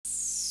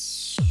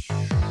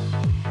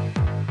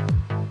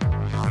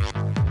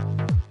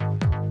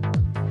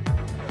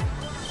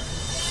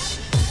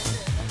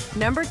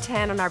Number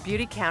 10 on our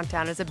beauty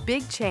countdown is a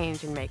big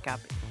change in makeup.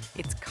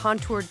 It's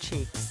contoured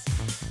cheeks.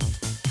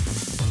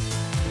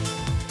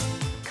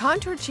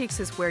 Contoured cheeks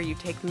is where you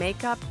take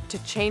makeup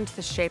to change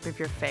the shape of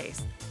your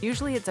face.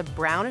 Usually it's a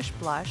brownish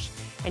blush,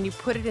 and you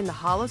put it in the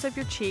hollows of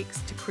your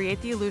cheeks to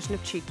create the illusion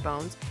of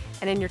cheekbones,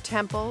 and in your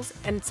temples,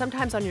 and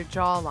sometimes on your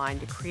jawline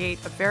to create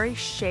a very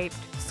shaped,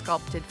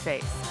 sculpted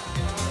face.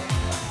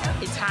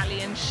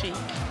 Italian chic.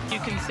 You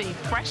can see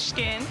fresh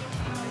skin,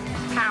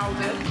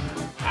 powdered,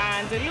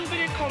 and a little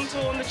bit of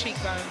contour on the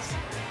cheekbones.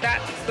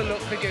 That's the look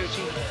for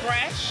Gucci.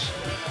 Fresh,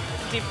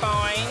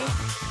 defined.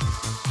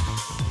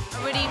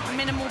 A really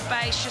minimal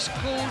base, just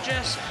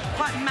gorgeous,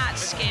 quite matte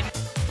skin.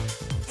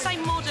 Say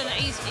modern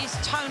is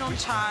tone on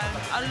tone,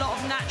 a lot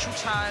of natural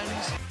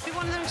tones. We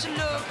want them to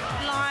look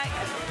like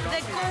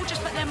they're gorgeous,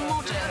 but they're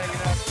modern.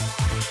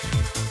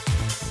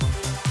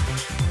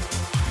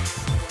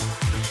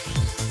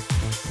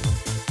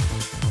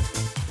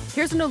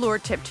 Here's an allure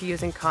tip to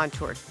using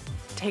contour.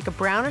 Take a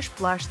brownish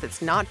blush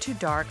that's not too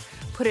dark,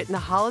 put it in the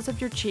hollows of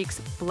your cheeks,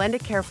 blend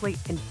it carefully,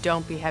 and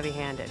don't be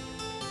heavy-handed.